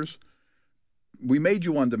linebackers. We made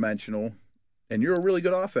you one-dimensional, and you're a really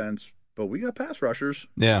good offense, but we got pass rushers.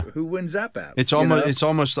 Yeah. Who wins that battle? It's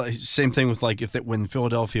almost like same thing with like when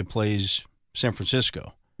Philadelphia plays San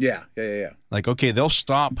Francisco. Yeah. Like, okay, they'll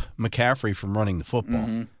stop McCaffrey from running the football.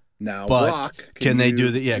 Mm-hmm. Now, but Brock, can they do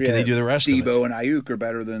the rest of it? Debo and Ayuk are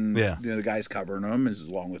better than you know, the guys covering them,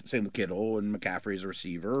 same with Kittle and McCaffrey as a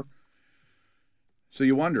receiver. So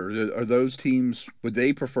you wonder, are those teams, would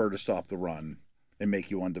they prefer to stop the run and make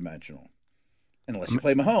you one-dimensional? Unless you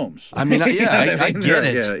play Mahomes. I mean, I get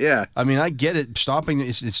it. Yeah. I mean, I get it. Stopping,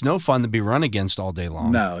 it's no fun to be run against all day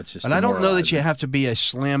long. No, it's just. And I don't know that you have to be a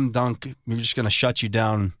slam dunk. You're just going to shut you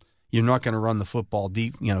down. You're not going to run the football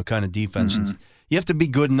deep, kind of defense. Mm-hmm. You have to be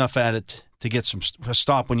good enough at it to get a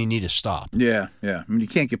stop when you need a stop. Yeah. I mean, you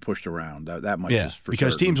can't get pushed around that much. Yeah, is for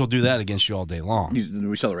because certain. teams will do that against you all day long.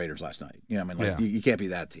 We saw the Raiders last night. You know, I mean, you can't be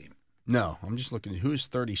that team. No, I'm just looking at who's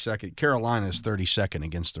 32nd. Carolina is 32nd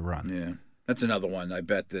against the run. Yeah. That's another one. I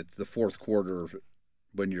bet that the fourth quarter,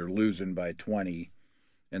 when you're losing by 20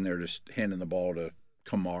 and they're just handing the ball to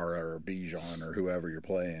Kamara or Bijan or whoever you're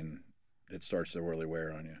playing, it starts to really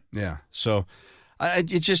wear on you. Yeah. So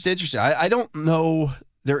it's just interesting. I don't know.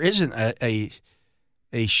 There isn't a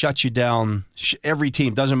shut you down. Every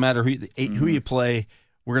team, doesn't matter who you play,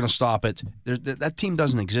 we're going to stop it. That team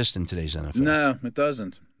doesn't exist in today's NFL. No, it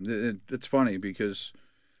doesn't. It's funny because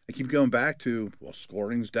I keep going back to,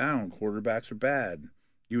 scoring's down, quarterbacks are bad.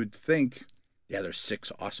 You would think, there's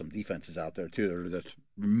 6 awesome defenses out there, too. That's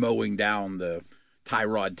mowing down the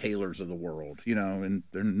Tyrod Taylors of the world, and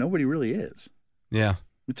nobody really is. Yeah.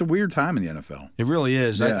 It's a weird time in the NFL. It really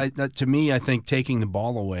is. Yeah. To me, I think taking the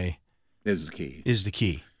ball away is the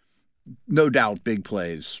key. No doubt, big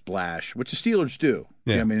plays, splash, which the Steelers do.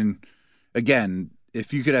 Yeah. I mean, again,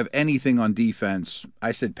 if you could have anything on defense,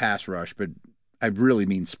 I said pass rush, but I really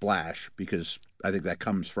mean splash because I think that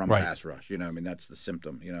comes from pass rush. I mean, that's the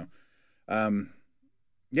symptom,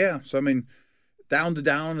 So, I mean, down to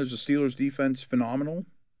down is the Steelers' defense phenomenal?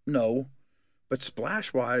 No. But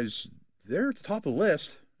splash-wise, they're at the top of the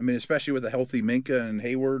list. I mean, especially with a healthy Minka and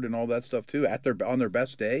Hayward and all that stuff, too. On their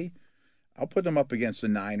best day, I'll put them up against the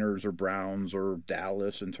Niners or Browns or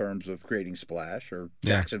Dallas in terms of creating splash, or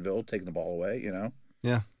Jacksonville taking the ball away,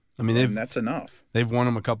 Yeah. I mean, that's enough. They've won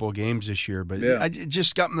them a couple of games this year, but it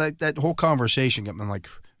just got me, that whole conversation got me like,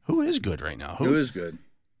 who is good right now? Who is good?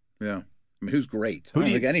 Yeah. I mean, who's great? I don't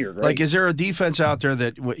think any are great. Like, is there a defense out there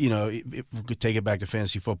that, if we could take it back to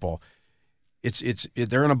fantasy football,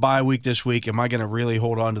 they're in a bye week this week. Am I going to really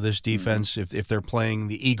hold on to this defense if they're playing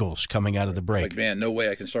the Eagles coming out of the break? Like, man, no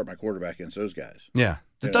way I can start my quarterback against those guys. Yeah,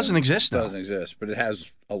 it doesn't exist now. It doesn't exist, but it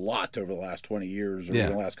has a lot over the last 20 years or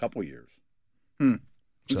even the last couple years.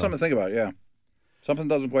 It's something to think about, yeah. Something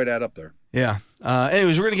doesn't quite add up there. Yeah.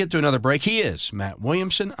 Anyways, we're going to get to another break. He is Matt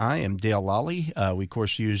Williamson. I am Dale Lally. We, of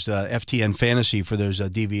course, used FTN Fantasy for those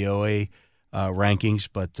DVOA rankings.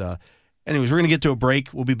 But anyways, we're going to get to a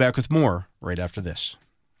break. We'll be back with more right after this.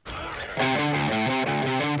 Hey,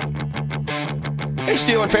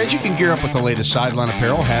 Steeler fans, you can gear up with the latest sideline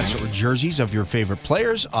apparel, hats, or jerseys of your favorite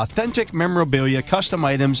players, authentic memorabilia, custom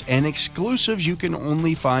items, and exclusives you can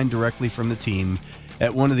only find directly from the team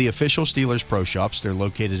at one of the official Steelers Pro Shops. They're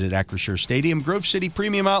located at Acrisure Stadium, Grove City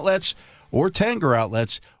Premium Outlets, or Tanger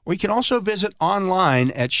Outlets, or you can also visit online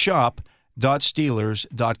at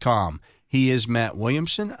shop.steelers.com. He is Matt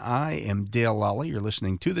Williamson. I am Dale Lally. You're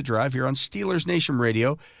listening to The Drive here on Steelers Nation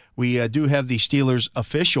Radio. We do have the Steelers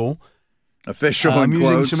official I'm using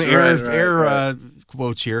quotes. some air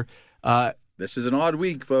quotes here. This is an odd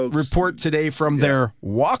week, folks. Report today from their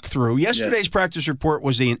walkthrough. Yesterday's practice report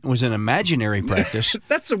was an imaginary practice.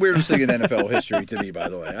 That's the weirdest thing in NFL history to me, by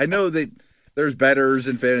the way. I know that there's bettors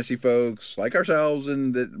and fantasy folks like ourselves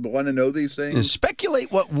and that want to know these things. And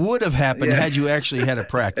speculate what would have happened had you actually had a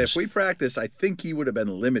practice. If we practiced, I think he would have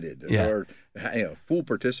been limited or full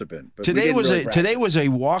participant. But today was a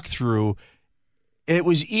walkthrough. It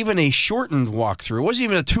was even a shortened walkthrough. It wasn't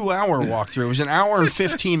even a 2-hour walkthrough. It was an hour and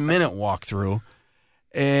 15-minute walkthrough.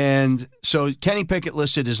 And so Kenny Pickett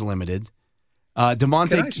listed as limited.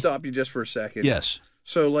 DeMonte. Can I stop you just for a second? Yes.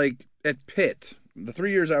 So, like, at Pitt, the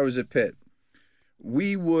 3 years I was at Pitt,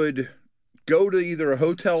 we would go to either a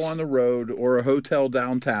hotel on the road or a hotel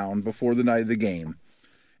downtown before the night of the game.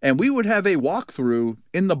 And we would have a walkthrough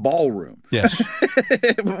in the ballroom. Yes.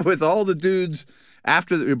 With all the dudes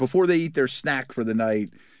before they eat their snack for the night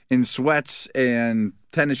in sweats and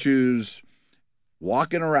tennis shoes,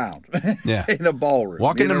 walking around in a ballroom.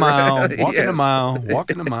 Walking a mile.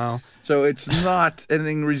 So it's not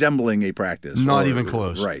anything resembling a practice. Not even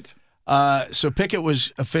close. Right. So Pickett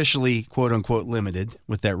was officially, quote unquote, limited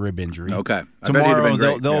with that rib injury. Okay.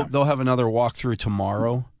 Tomorrow they'll have another walkthrough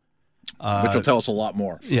tomorrow. Which will tell us a lot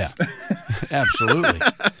more. Yeah, absolutely.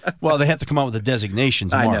 Well, they have to come out with a designation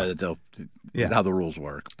tomorrow. I know that how the rules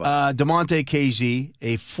work. But DeMonte KZ,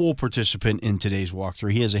 a full participant in today's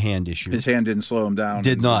walkthrough. He has a hand issue. His hand didn't slow him down.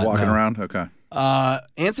 Did not. Walking around? Okay.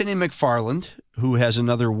 Anthony McFarland, who has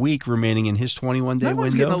another week remaining in his 21-day window. That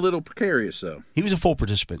one's getting a little precarious, though. He was a full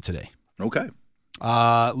participant today. Okay.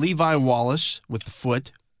 Levi Wallace with the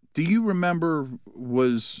foot. Do you remember,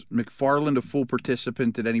 was McFarland a full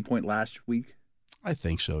participant at any point last week? I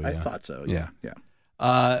think so, yeah. I thought so, yeah.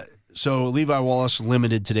 So Levi Wallace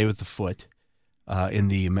limited today with the foot in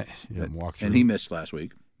the walkthrough. And he missed last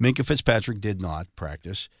week. Minkah Fitzpatrick did not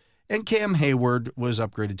practice. And Cam Hayward was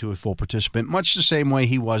upgraded to a full participant, much the same way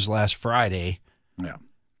he was last Friday. Yeah.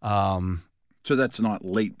 So that's not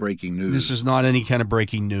late-breaking news. This is not any kind of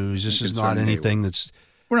breaking news. This is not anything that's...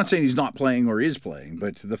 We're not saying he's not playing or is playing,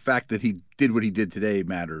 but the fact that he did what he did today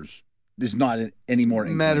matters. Is not any more.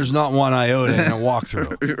 Matters not one iota in a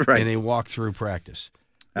walkthrough. Right. In a walkthrough practice.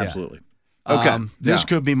 Absolutely. Yeah. Okay. This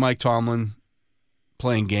could be Mike Tomlin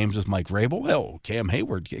playing games with Mike Vrabel. Hell, Cam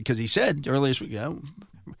Hayward, because he said earlier this week,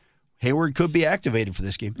 Hayward could be activated for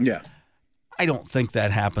this game. Yeah. I don't think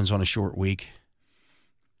that happens on a short week.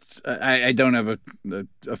 I don't have a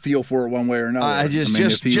feel for it one way or another.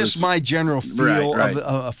 Just my general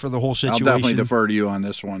feel for the whole situation. I'll definitely defer to you on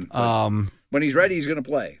this one. When he's ready, he's going to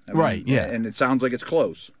play. Yeah. And it sounds like it's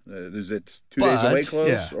close. Is it 2 days away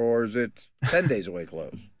close, or is it 10 days away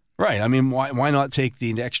close? Right. I mean, why not take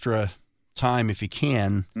the extra time if you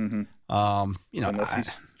can? Mm-hmm. Unless he's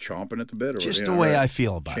chomping at the bit, or just the way I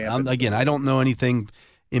feel about it. Again, I don't know anything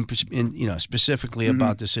specifically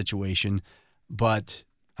about the situation, but.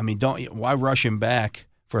 I mean, why rush him back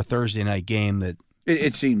for a Thursday night game that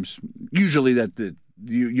it seems usually that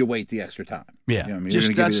you wait the extra time. Yeah,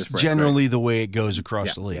 that's generally the way it goes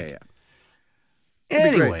across the league. Yeah.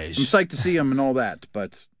 Anyways, I'm psyched to see him and all that,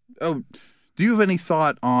 but do you have any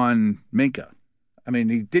thought on Minkah? I mean,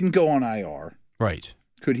 he didn't go on IR. Right.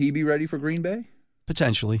 Could he be ready for Green Bay?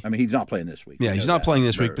 Potentially. I mean, he's not playing this week. Yeah, he's not playing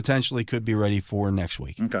this week. Potentially could be ready for next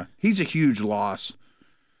week. Okay. He's a huge loss,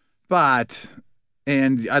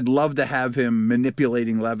 and I'd love to have him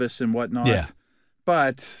manipulating Levis and whatnot. Yeah.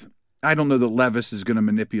 But I don't know that Levis is going to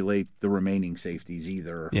manipulate the remaining safeties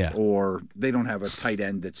either. Yeah. Or they don't have a tight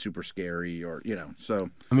end that's super scary or, so.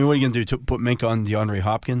 I mean, what are you going to do? Put Minkah on DeAndre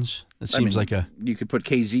Hopkins? That seems like You could put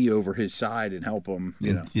KZ over his side and help him,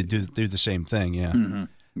 You do the same thing, yeah. Mm-hmm.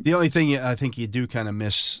 The only thing I think you do kind of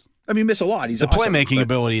miss... I mean, miss a lot. He's the awesome, playmaking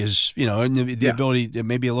ability is, and the ability,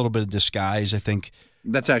 maybe a little bit of disguise, I think.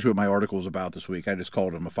 That's actually what my article is about this week. I just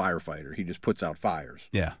called him a firefighter. He just puts out fires.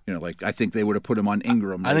 Yeah. I think they would have put him on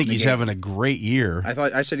Ingram. I think he's having a great year.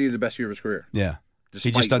 I said he had the best year of his career. Yeah. He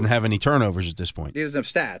just doesn't have any turnovers at this point. He doesn't have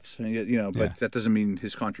stats, but that doesn't mean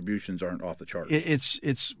his contributions aren't off the chart.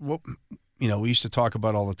 It's what we used to talk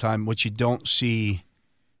about all the time. What you don't see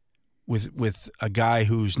with a guy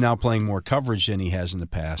who's now playing more coverage than he has in the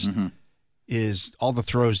past is all the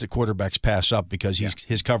throws that quarterbacks pass up because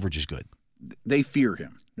his coverage is good. They fear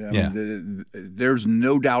him. I mean, there's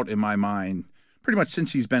no doubt in my mind, pretty much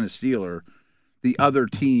since he's been a Steeler, the other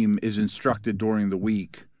team is instructed during the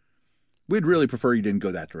week, we'd really prefer you didn't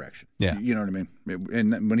go that direction. Yeah. You know what I mean?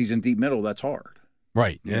 And when he's in deep middle, that's hard.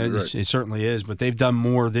 Right. Yeah, it certainly is. But they've done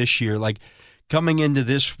more this year. Like coming into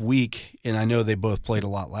this week, and I know they both played a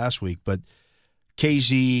lot last week, but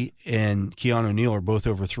KZ and Keanu Neal are both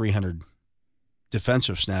over 300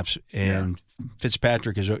 defensive snaps, and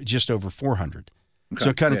Fitzpatrick is just over 400. Okay.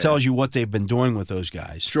 So it kind of tells you what they've been doing with those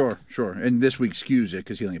guys. Sure. And this week skews it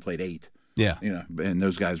because he only played 8. Yeah. And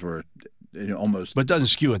those guys were almost. But it doesn't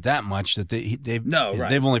skew it that much that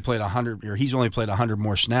they've only played 100, or he's only played 100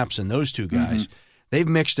 more snaps than those two guys. Mm-hmm. They've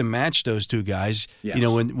mixed and matched those two guys. Yes.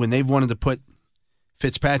 When they've wanted to put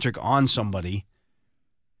Fitzpatrick on somebody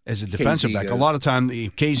as a defensive back. A lot of time,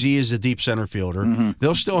 KZ is a deep center fielder. Mm-hmm.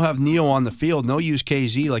 They'll still have Neal on the field, and they'll use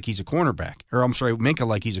KZ like he's a cornerback. Or, I'm sorry, Minkah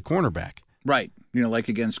like he's a cornerback. Right. Like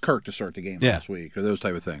against Kirk to start the game last week or those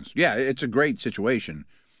type of things. Yeah, it's a great situation.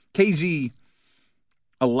 KZ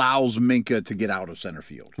allows Minkah to get out of center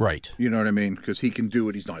field. Right. You know what I mean? Because he can do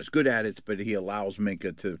it. He's not as good at it, but he allows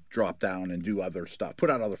Minkah to drop down and do other stuff. Put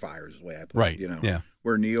out other fires is the way I put it. Yeah.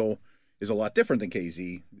 Where Neal is a lot different than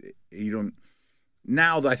KZ.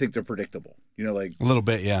 Now I think they're predictable. Like a little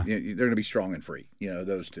bit, yeah. They're going to be strong and free.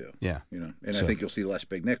 Those two. Yeah. And I think you'll see less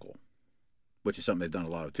big nickel, which is something they've done a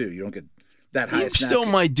lot of too. You don't get that high. You still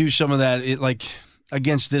might do some of that, like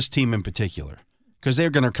against this team in particular, because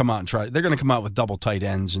they're going to come out and try. They're going to come out with double tight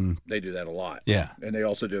ends, and they do that a lot. Yeah, and they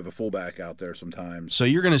also do have a fullback out there sometimes. So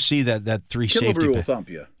you're going to see that three safety. Killebrew will thump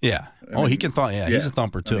you. Yeah. He can thump. Yeah, he's a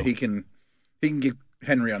thumper too. He can get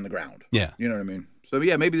Henry on the ground. Yeah. You know what I mean? So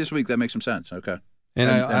maybe this week that makes some sense. Okay. And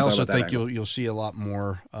I also think you'll see a lot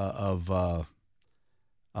more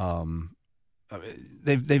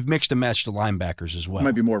they've mixed and matched the linebackers as well. It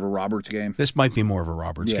might be more of a Roberts game. This might be more of a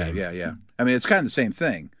Roberts game. Yeah. I mean, it's kind of the same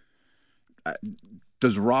thing.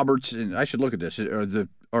 Does Roberts? And I should look at this.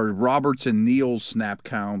 Are Roberts and Neal's snap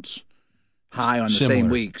counts high on the same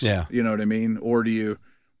weeks? Yeah. You know what I mean? Or do you?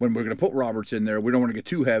 When we're going to put Roberts in there, we don't want to get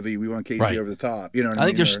too heavy. We want KZ over the top. You know what I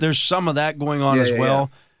mean? I think there's some of that going on as well.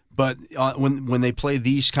 Yeah. But when they play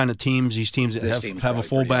these kind of teams, these teams that have a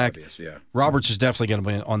fullback, Roberts is definitely going to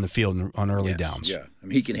be on the field on early downs. Yeah, I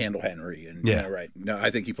mean, he can handle Henry. And, right. No,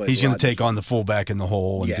 I think he plays. He's going to take on the fullback in the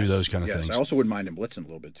hole and do those kind of things. I also wouldn't mind him blitzing a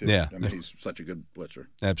little bit too. Yeah, I mean, he's such a good blitzer.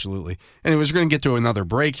 Absolutely. Anyways, we're going to get to another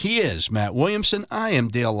break. He is Matt Williamson. I am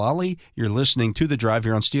Dale Lally. You're listening to The Drive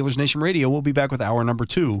here on Steelers Nation Radio. We'll be back with hour number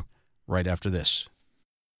 2 right after this.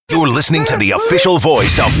 You're listening to the official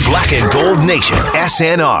voice of Black and Gold Nation,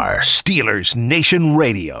 SNR, Steelers Nation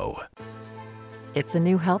Radio. It's a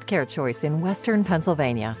new healthcare choice in Western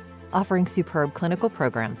Pennsylvania, offering superb clinical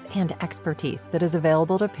programs and expertise that is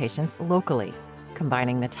available to patients locally,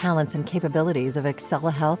 combining the talents and capabilities of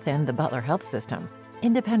Excella Health and the Butler Health System.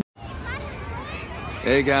 Independent.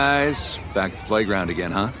 Hey guys, back at the playground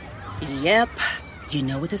again, huh? Yep. You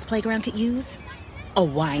know what this playground could use? A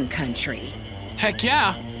wine country. Heck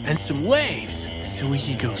yeah, and some waves so we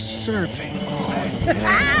could go surfing. Oh,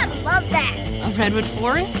 yeah. Love that. A redwood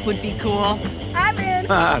forest would be cool. I'm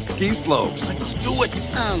in. Ski slopes. Let's do it.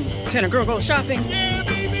 Can a girl go shopping? Yeah,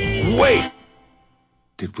 baby. Wait.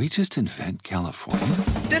 Did we just invent California?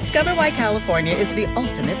 Discover why California is the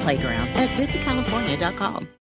ultimate playground at visitcalifornia.com.